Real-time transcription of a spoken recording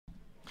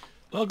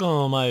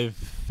Welcome, my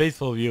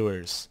faithful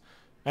viewers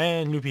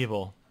and new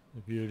people.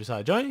 If you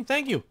decide to join,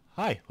 thank you.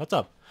 Hi, what's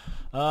up?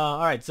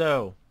 Alright,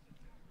 so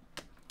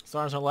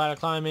starting some ladder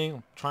climbing.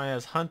 I'm trying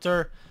as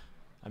Hunter.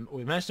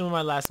 We managed to win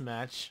my last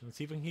match. Let's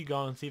see if we can keep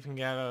going. See if we can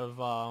get out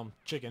of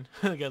chicken.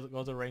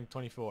 Go to rank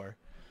 24.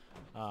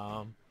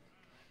 Um,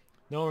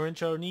 no more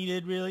intro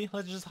needed, really.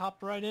 Let's just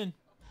hop right in.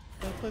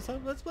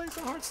 Let's play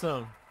some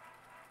Hearthstone.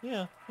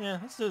 Yeah,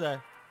 let's do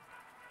that.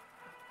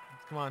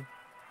 Come on.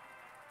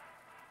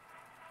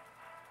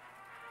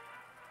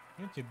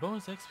 Into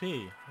bonus XP.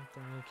 I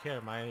don't really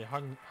care. My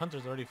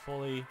Hunter's already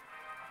fully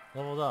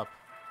leveled up.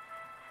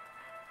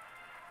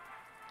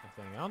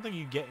 I don't think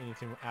you get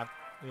anything after.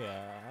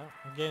 Yeah,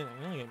 I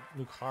don't get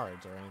new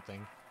cards or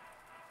anything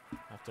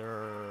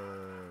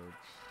after.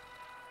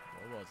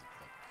 What was it?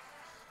 Like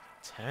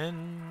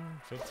 10,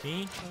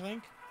 15, I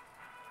think.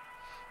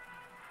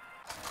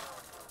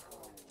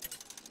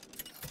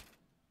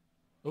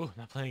 Ooh,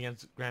 not playing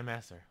against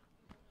Grandmaster.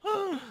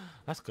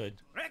 That's good.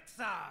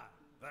 Rexa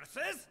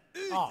versus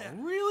Oh, Uther.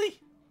 really?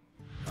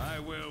 I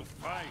will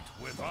fight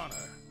with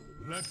honor.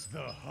 Let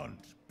the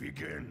hunt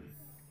begin.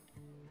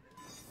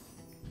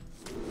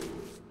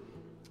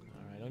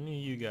 Alright, I need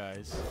you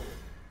guys.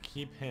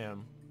 Keep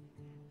him.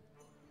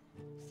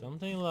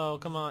 Something low,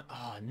 come on.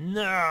 Oh,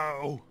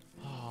 no!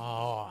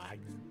 Oh, I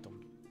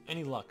don't...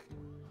 Any luck.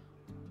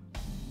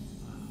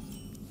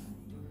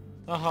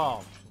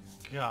 Oh,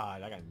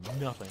 God, I got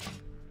nothing.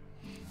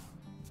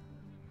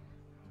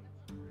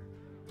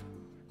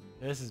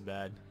 This is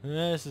bad.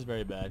 This is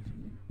very bad.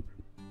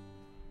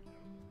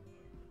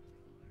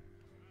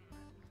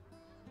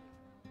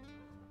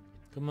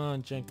 Come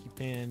on, Chunky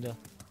Panda.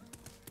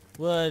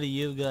 What do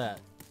you got?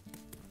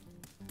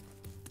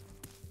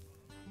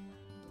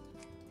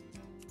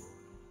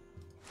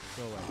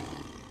 Go away.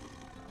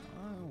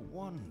 I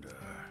wonder.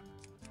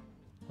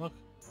 Look,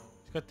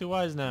 he's got two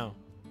eyes now.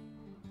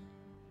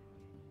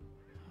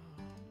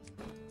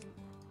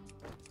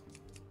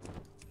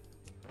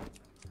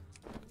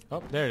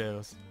 Oh, there it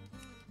is.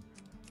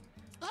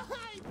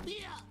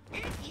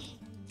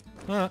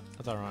 Huh,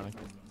 that's ironic.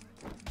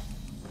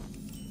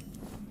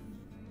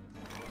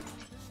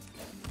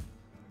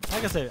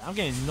 Like I said, I'm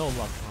getting no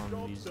luck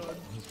on these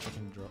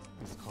freaking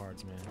these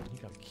cards, man.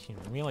 You gotta kill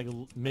me. I mean, like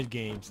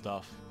mid-game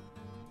stuff.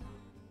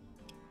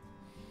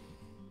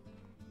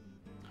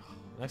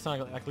 Next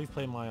time I can at least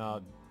play my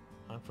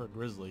I'm for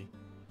Grizzly.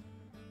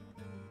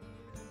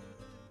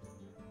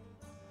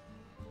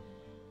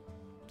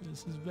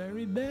 This is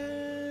very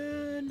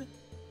bad.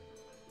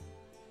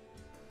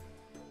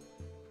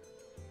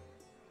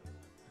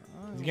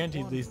 He's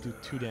guaranteed at least do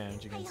 2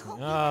 damage against me.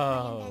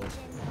 Oh.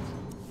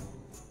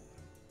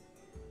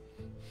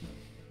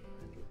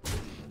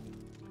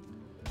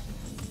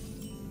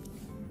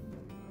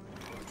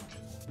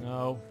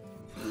 No.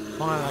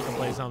 Fine, I can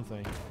play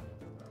something.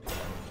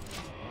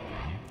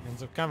 And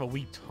it's a kind of a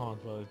weak taunt,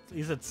 but at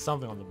least it's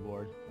something on the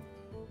board.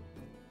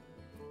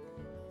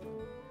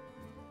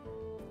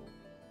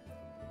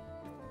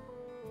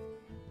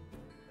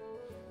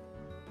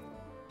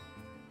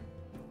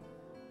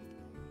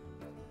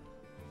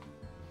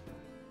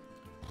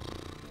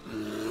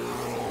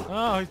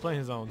 Oh, he's playing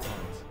his own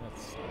taunts.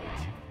 That's smart.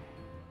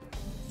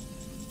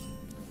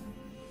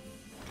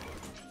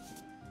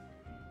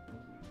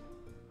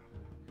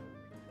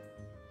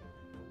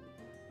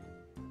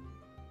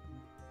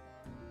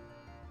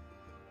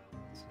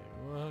 Let's see,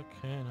 what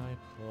can I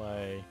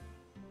play?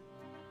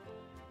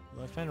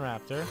 Fen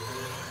Raptor.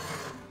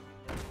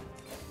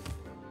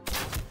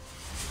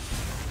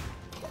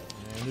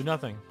 And do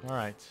nothing.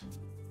 Alright.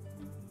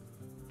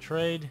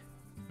 Trade.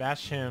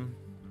 Bash him.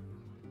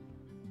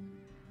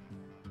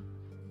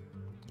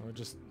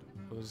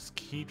 We'll just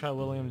keep trying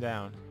whittling him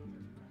down.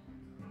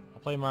 I'll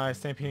play my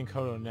Stampede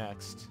Kodo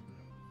next.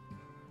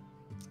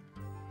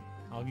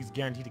 He's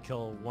guaranteed to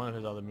kill one of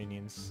his other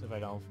minions if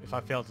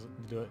I fail to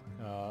do it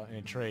in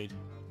a trade.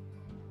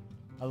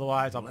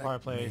 Otherwise, I'll probably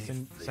play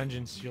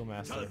Senjin Shield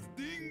Master.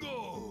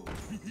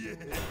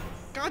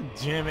 God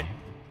damn it!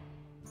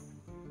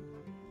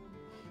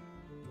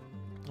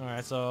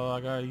 Alright, so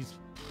I gotta use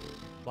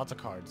lots of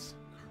cards.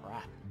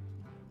 Crap.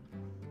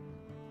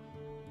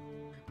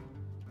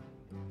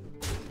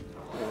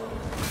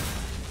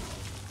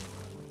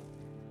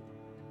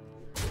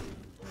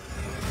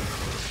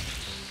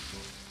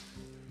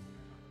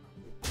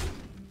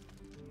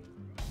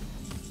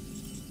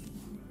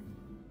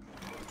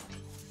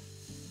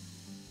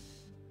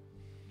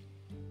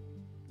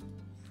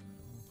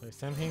 Play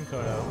Stampede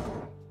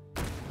Kodo.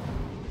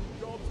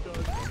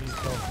 He's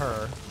kill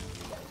her.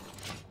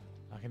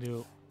 I can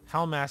do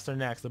Hellmaster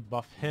next to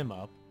buff him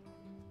up.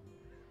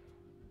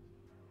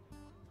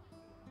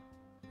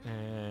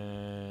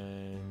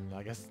 And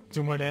I guess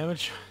 2 more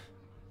damage.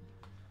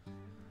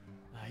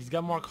 He's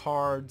got more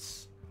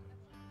cards.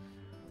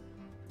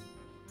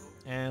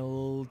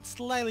 And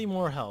slightly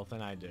more health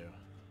than I do.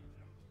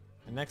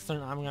 And next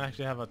turn I'm gonna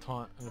actually have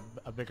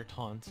a bigger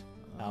taunt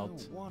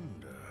out. I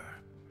wonder.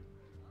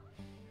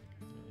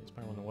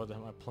 I don't know what the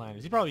hell my plan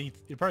is. He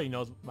probably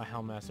knows my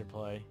Hellmaster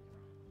play.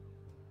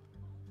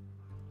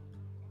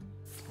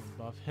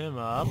 Buff him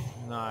up.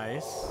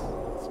 Nice.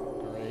 That's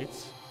great.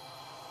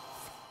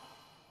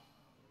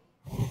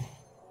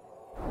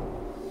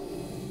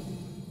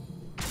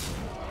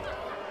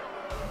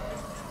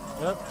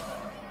 Yep.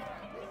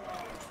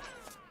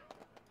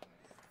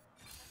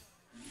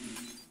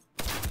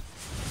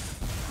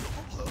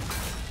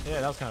 Yeah,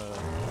 that was kind of a...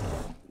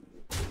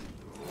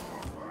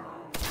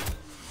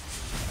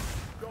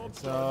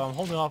 So I'm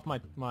holding off my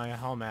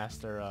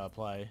Hellmaster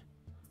play.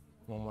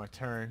 One more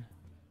turn.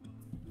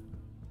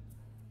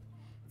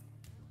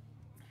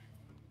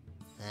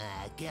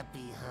 Get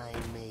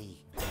behind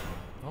me.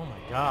 Oh my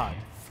god.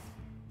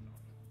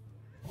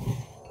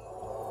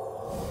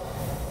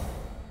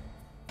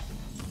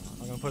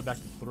 I'm gonna put it back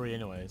to 3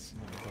 anyways.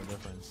 There's no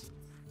difference.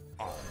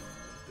 The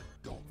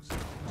dogs.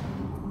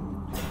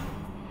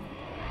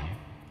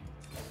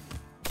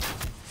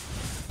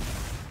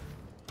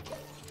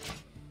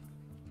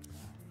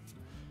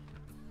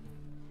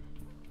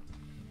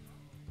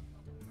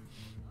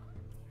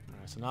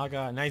 Alright, so now I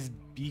got a nice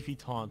beefy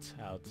taunt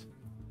out.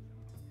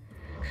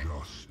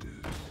 Justice.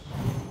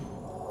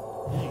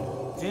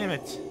 Damn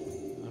it!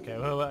 Okay,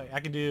 well, I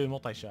can do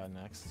multi-shot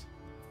next.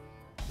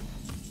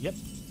 Yep,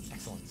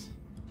 excellent.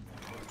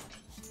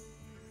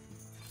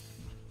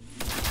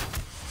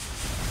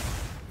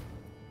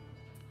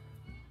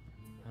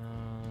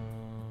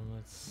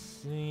 Let's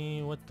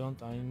see, what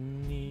don't I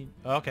need?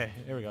 Okay,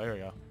 here we go, here we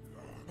go.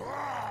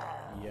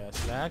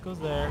 Yes, that goes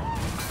there.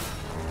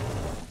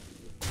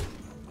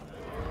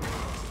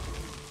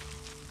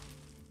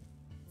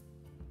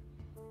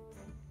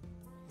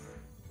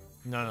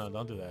 No, no,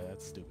 don't do that.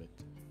 That's stupid.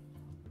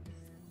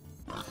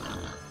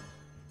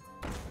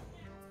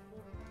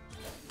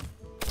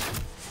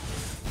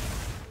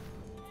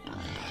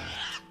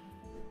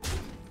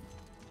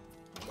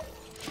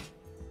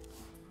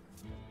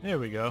 There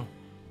we go.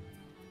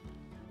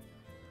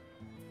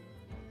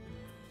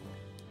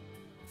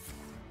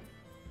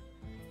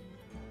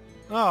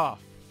 Oh,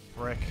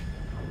 frick.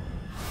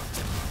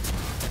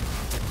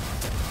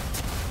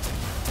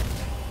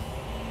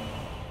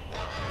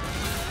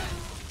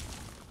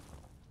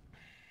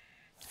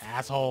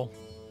 Asshole.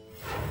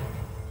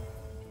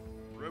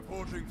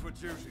 Reporting for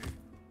duty.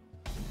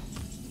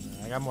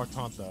 I got more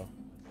taunt though.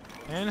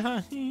 And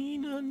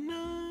hyena,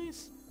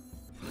 nice.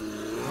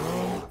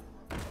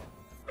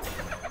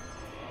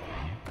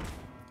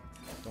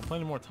 Don't play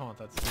any more taunt,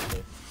 that's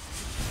stupid.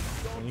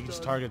 And you can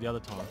just target the other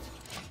taunt.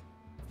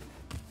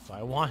 So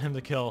I want him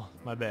to kill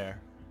my bear.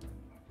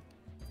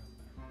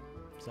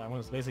 So I'm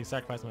going to basically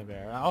sacrifice my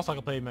bear. Also I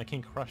can play my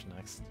King Crush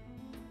next,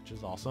 which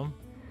is awesome.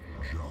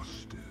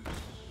 Justice.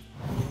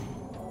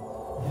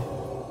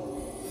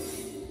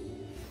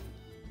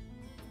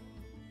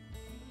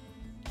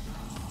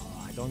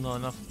 I don't know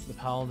enough of the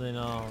Paladin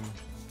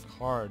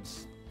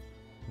cards.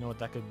 You know what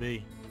that could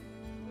be.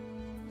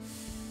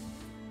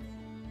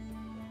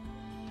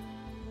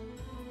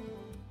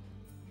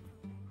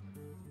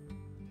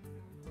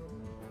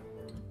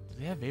 Do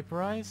they have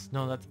Vaporize?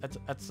 No,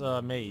 that's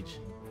Mage.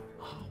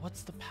 Oh,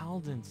 what's the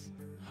Paladins?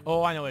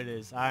 Oh, I know what it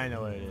is. I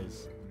know what it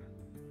is.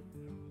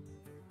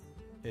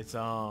 It's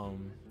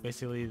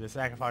basically the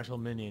sacrificial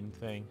minion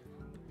thing.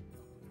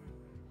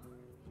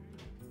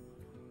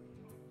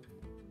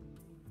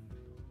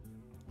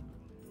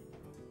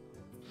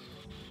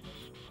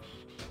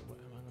 What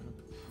am I gonna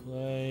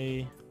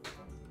play?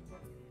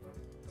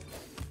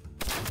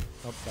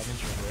 Oh, that didn't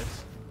trigger it.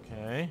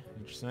 Okay,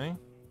 interesting.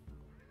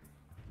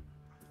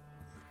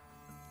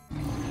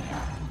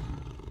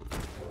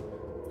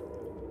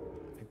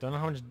 I don't know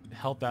how much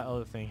health that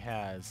other thing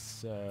has,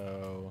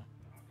 so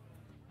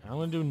I'm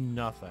gonna do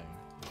nothing.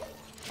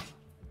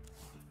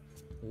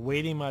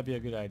 Waiting might be a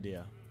good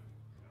idea.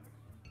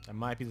 That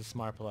might be the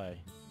smart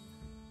play.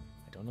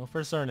 I don't know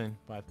for certain,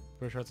 but I'm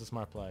pretty sure it's a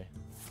smart play.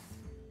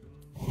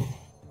 I'm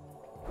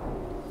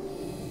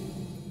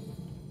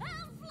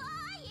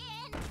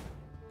flying.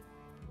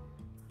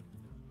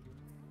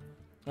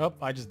 Oh,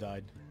 I just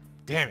died.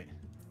 Damn it.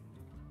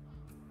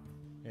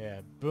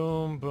 Yeah,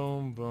 boom,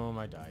 boom, boom,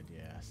 I died,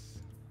 yes.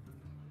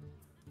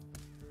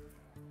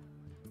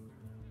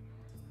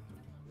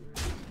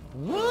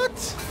 What?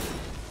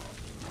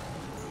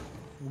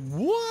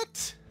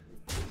 What?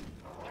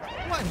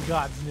 What in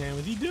God's name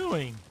is he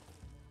doing?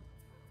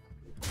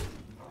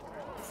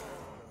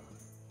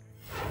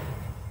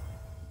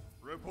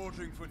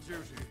 Reporting for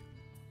duty.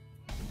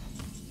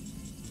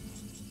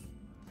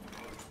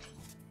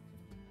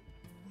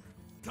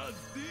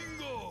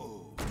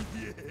 Tadingo!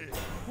 Yeah.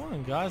 What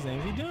in God's name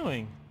is he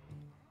doing?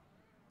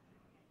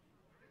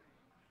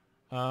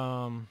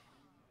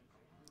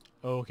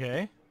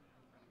 Okay.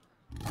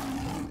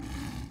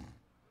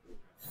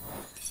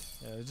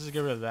 Yeah, just get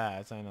rid of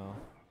that, I know.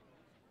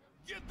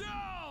 Get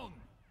down!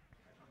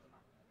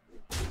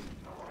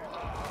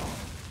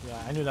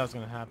 Yeah, I knew that was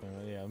gonna happen,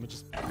 but yeah, let me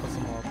just put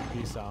some more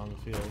beasts out on the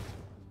field.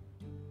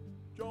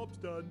 Job's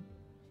done.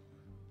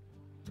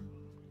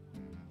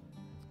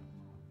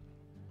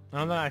 I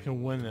don't know I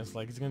can win this,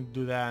 like he's gonna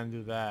do that and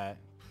do that.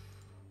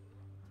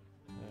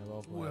 Yeah,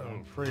 well,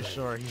 I'm pretty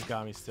sure he's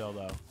got me still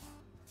though.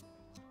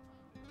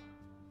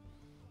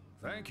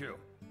 Thank you.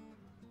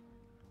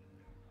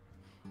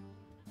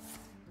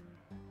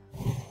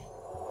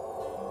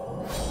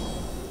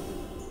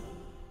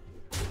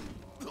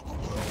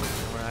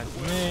 Right to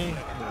me.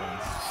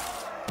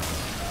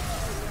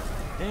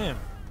 Damn.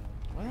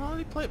 Why the hell did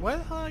he play? Why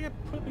the hell did I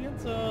get put up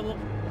against level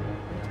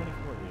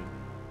 24, dude?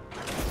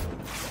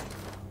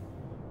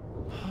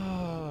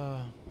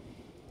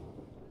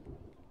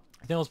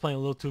 I think I was playing a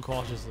little too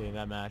cautiously in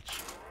that match.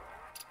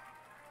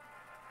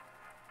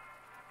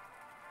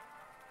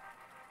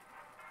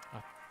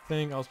 I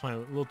think I was playing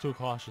a little too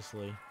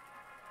cautiously. And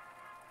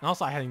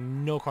also, I had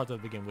no cards at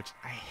the beginning, which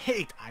I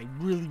hate. I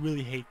really,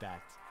 really hate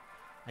that.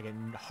 I get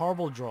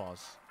horrible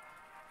draws.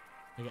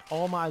 I get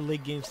all my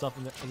late game stuff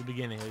in the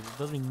beginning. It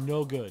does me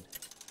no good.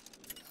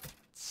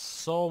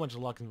 So much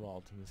luck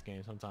involved in this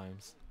game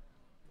sometimes.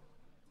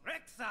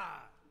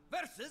 Rexa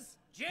versus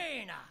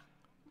Jaina.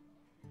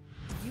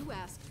 You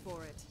asked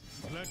for it.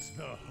 Let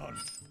the hunt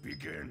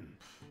begin.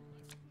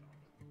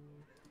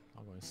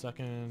 I'm going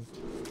second.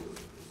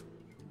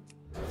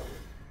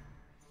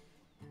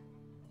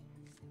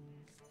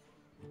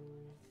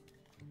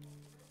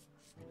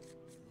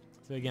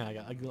 So again, I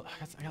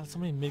got so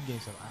many mid game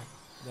stuff.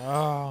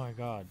 Oh my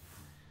god.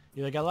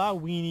 Either I got a lot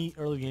of weenie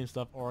early game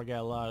stuff, or I got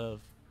a lot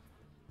of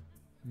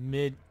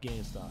mid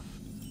game stuff.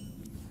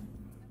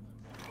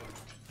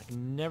 I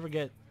can never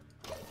get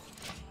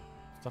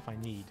stuff I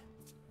need.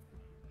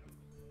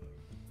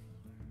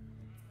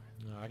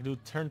 I can do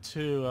turn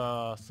 2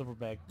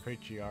 Silverback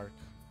Patriarch,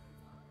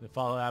 then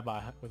follow that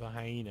with a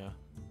hyena.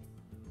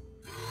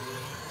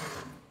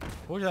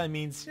 What that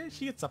means?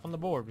 She gets up on the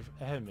board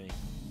ahead of me.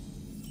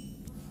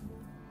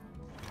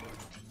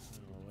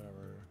 Oh,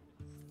 whatever.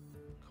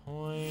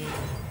 Coin. Yeah,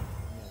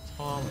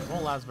 Tom. It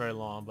won't last very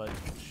long, but I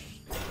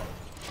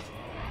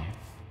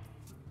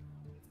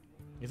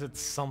guess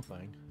it's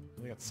something.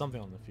 We got something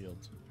on the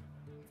field.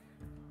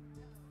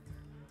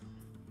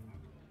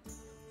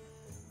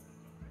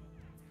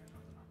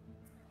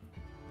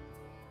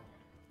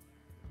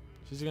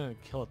 She's gonna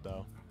kill it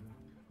though.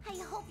 I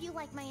hope you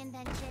like my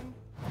invention.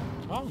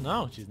 Oh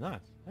no, she's not.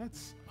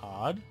 That's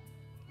odd.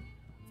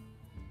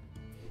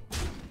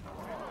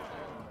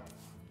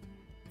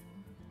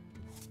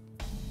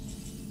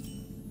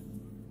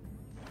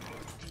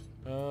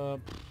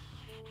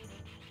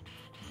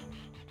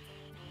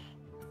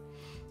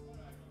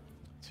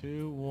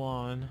 Two,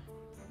 one.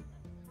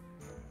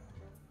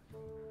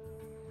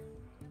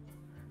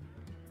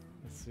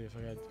 Let's see if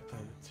I got.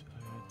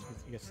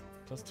 I guess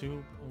plus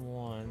 2,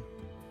 1.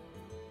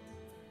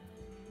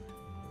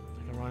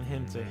 I can run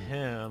him to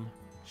him.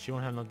 She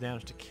won't have no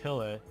damage to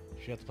kill it.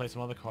 She has to play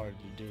some other card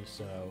to do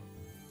so.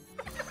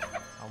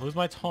 I'll lose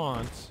my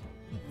taunt.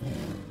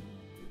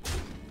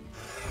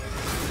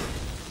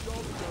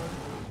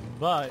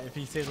 But if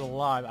he stays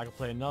alive, I can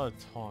play another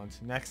taunt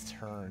next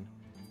turn.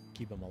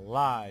 Keep him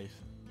alive.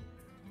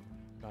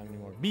 Got any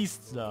more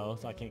beasts though,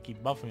 so I can't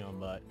keep buffing him,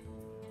 but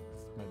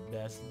it's my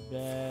best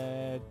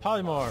bet.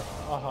 Polymorph!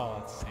 Oh,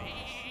 that's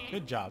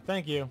good job.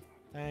 Thank you.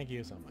 Thank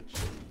you so much.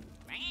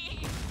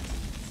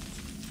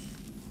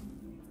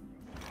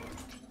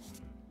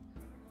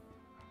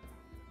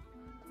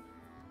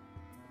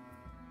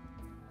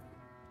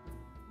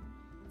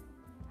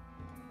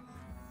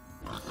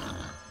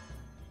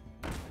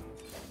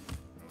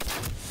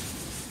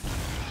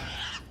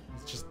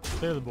 Let's just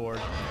clear the board.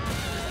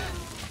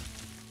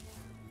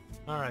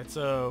 Alright,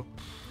 so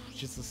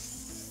just a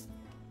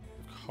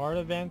card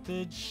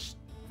advantage.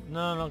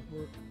 No.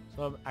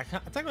 So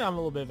technically I'm a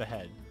little bit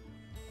ahead.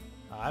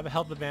 I have a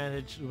health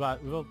advantage. We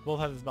both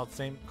have about the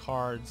same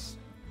cards.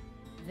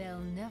 They'll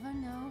never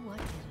know what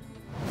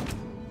hit 'em.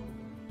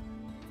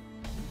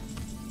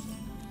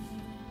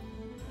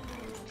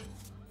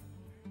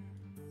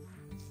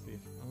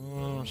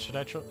 Let's see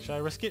if, should I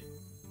risk it?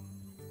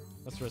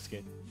 Let's risk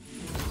it.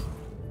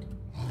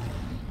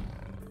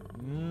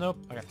 Nope,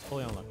 I got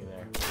totally unlucky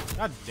there.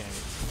 God damn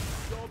it.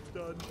 Job's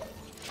done.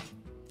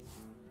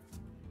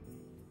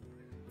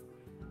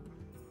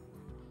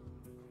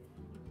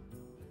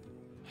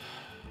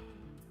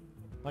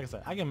 Like I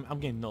said, I'm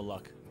getting no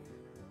luck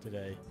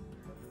today.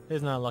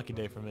 It's not a lucky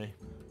day for me.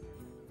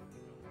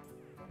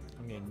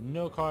 I'm getting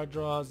no card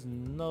draws,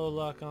 no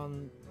luck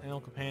on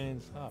animal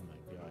companions. Oh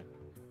my god.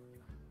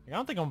 I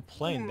don't think I'm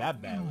playing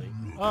that badly.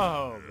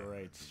 Oh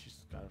great.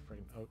 She's got a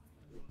freaking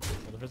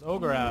there's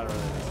ogre out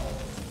already.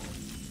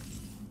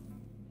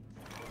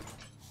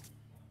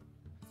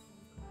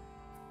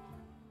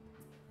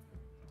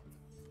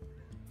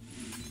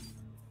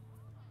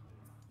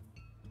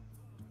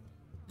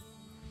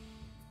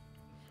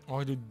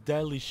 Or do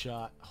deadly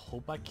shot.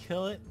 Hope I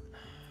kill it.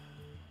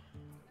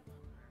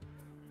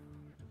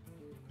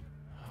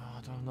 Oh,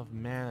 I don't have enough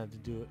mana to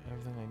do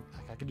everything.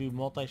 I could do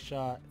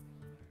multi-shot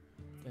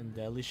and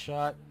deadly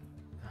shot.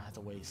 That's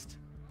a waste.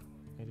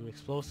 I do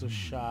explosive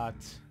shot.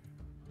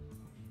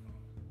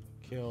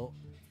 Kill.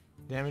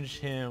 Damage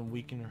him.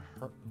 We can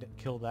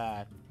kill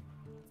that.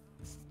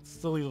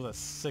 Still leaves a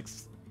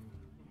 6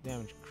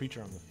 damage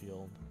creature on the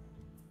field.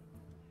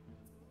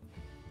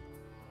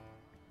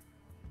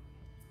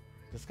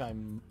 This guy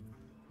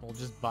Well,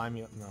 just buy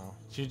me. No,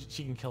 she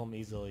can kill him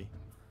easily.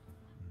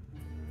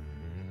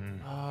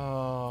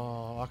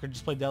 Oh, I could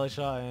just play Deadly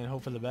Shot and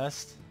hope for the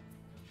best.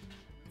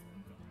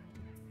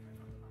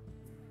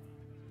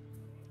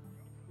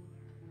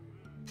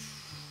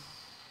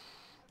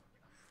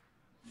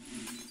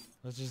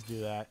 Let's just do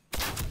that.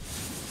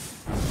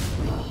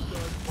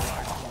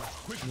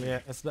 Yeah,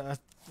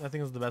 I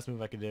think it's the best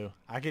move I could do.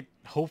 I could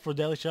hope for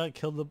Deadly Shot,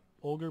 kill the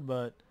ogre,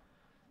 but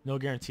no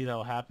guarantee that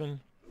will happen.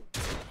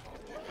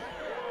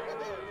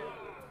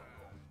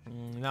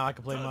 Now I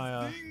can play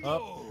my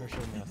oh, her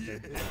shield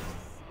master.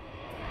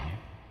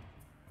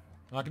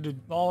 I can do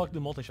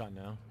multi-shot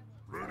now.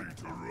 Ready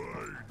to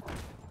ride.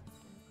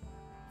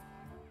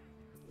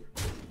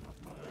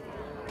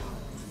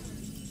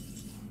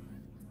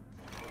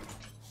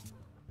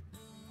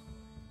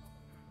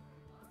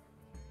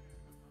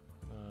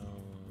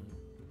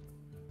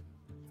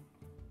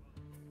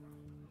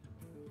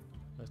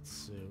 Let's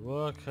see,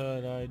 what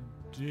could I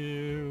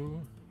do?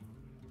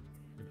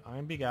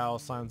 Iron Beak Owl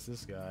silence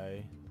this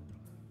guy.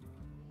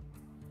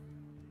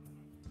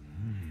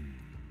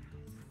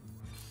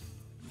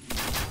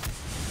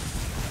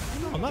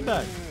 Oh, not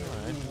bad.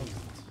 Alright.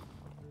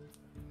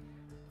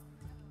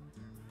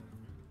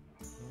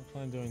 I don't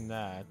plan on doing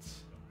that.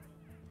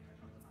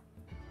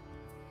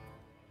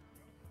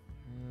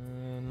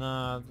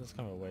 Nah, that's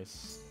kind of a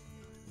waste.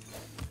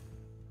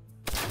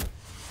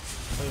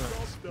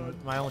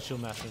 My own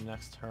shield master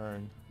next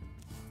turn.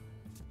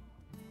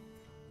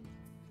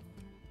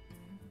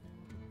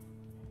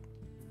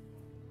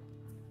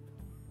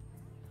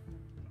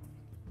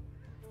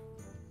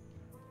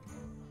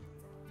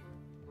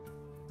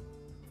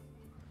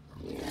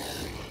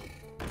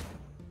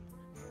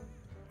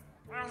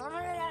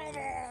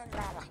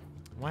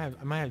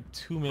 I might have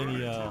too many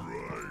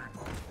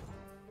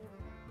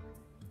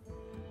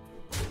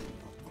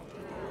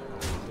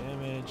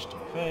damage to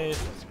face.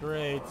 That's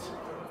great.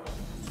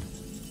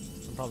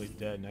 I'm probably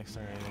dead next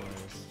turn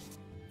anyways.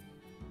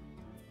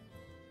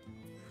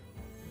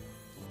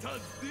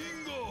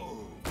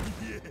 Tadingo!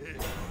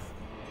 Yes!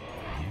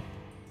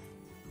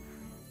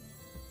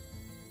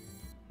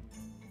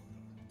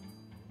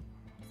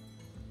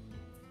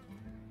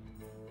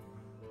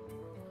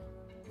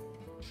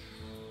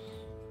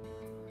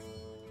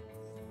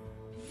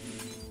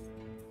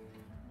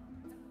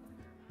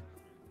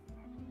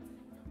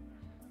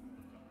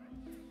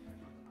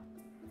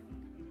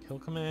 Kill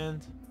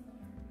command.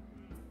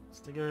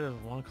 Just to get rid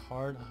of one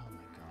card. Oh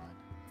my god.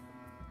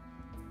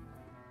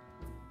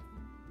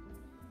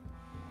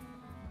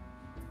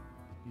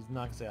 He's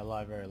not gonna stay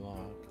alive very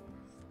long.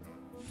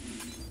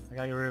 I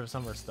gotta get rid of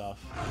some of her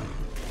stuff.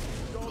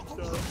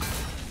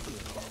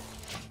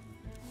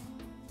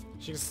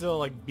 She can still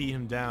like beat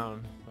him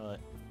down, but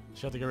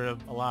she'll have to get rid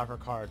of a lot of her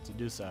cards to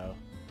do so.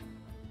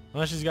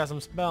 Unless she's got some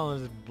spell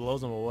and it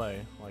blows them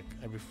away, like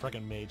every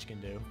freaking mage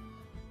can do.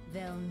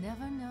 They'll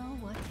never know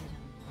what hit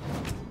 'em.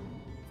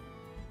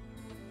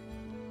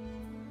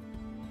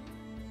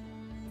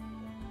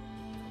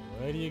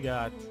 What do you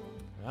got?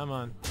 Come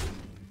on.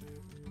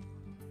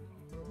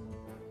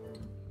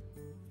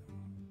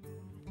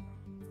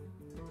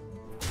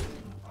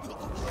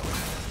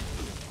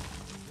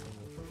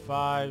 For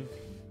 5.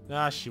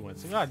 Ah, she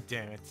wins. God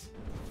damn it.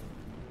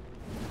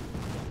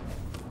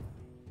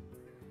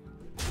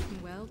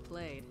 Well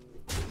played.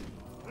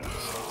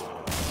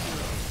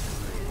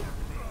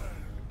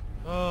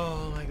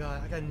 Oh my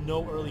god, I got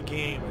no early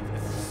game.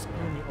 It's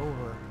screwing me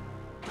over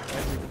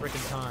every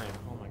freaking time.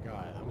 Oh my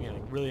god, I'm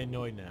getting really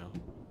annoyed now.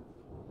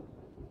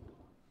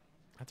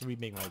 I have to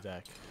remake my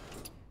deck.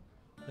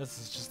 This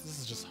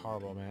is just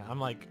horrible, man.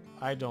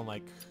 I don't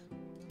like.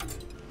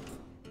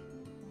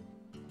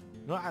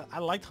 No, I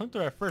liked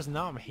Hunter at first.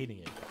 Now I'm hating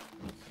it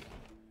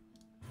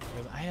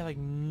because I had like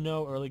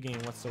no early game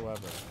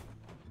whatsoever.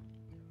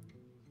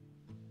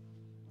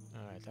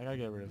 Alright, I gotta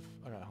get rid of.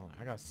 Hold on.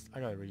 I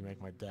gotta remake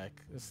my deck.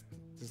 This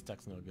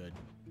deck's no good.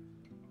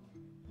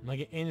 I'm not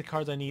getting any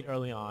cards I need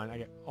early on. I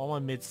get all my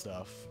mid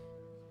stuff.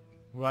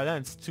 Well, then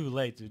it's too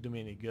late to do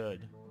me any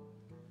good.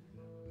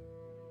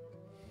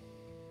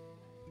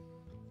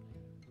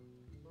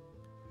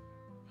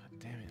 God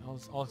damn it!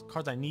 All the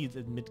cards I need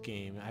is mid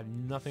game. I have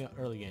nothing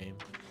early game.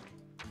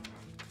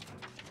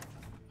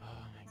 Oh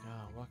my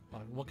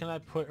god! What can I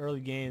put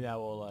early game that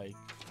will like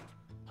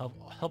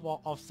help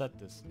offset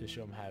this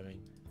issue I'm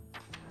having?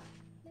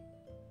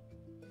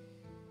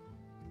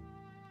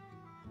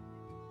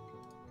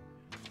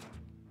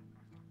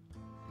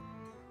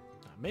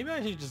 Maybe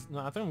I should just... No,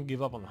 I think I'm gonna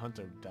give up on the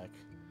Hunter deck.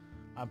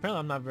 Apparently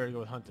I'm not very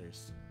good with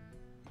Hunters.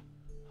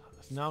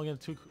 So now I'm getting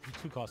two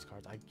cost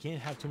cards. I can't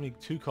have too many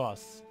 2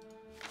 costs.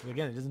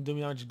 Again, it doesn't do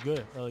me much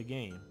good early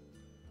game.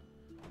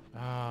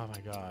 Oh my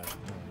god.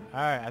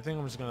 Alright, I think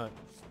I'm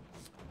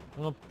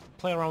gonna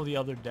play around with the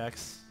other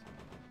decks.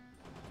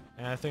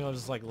 And I think I'll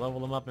just like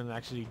level them up and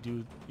actually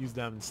use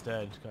them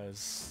instead.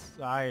 Because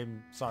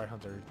I'm sorry,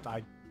 Hunter.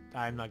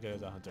 I'm not good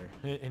as a Hunter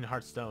in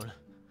Hearthstone.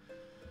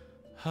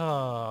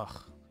 Oh.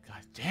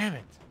 God damn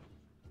it!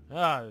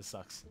 Ah, this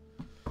sucks.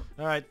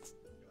 Alright.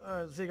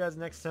 Alright, see you guys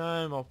next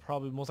time. I'll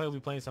probably most likely be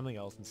playing something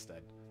else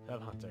instead.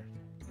 Have Hunter.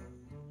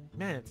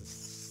 Man,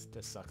 this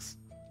sucks.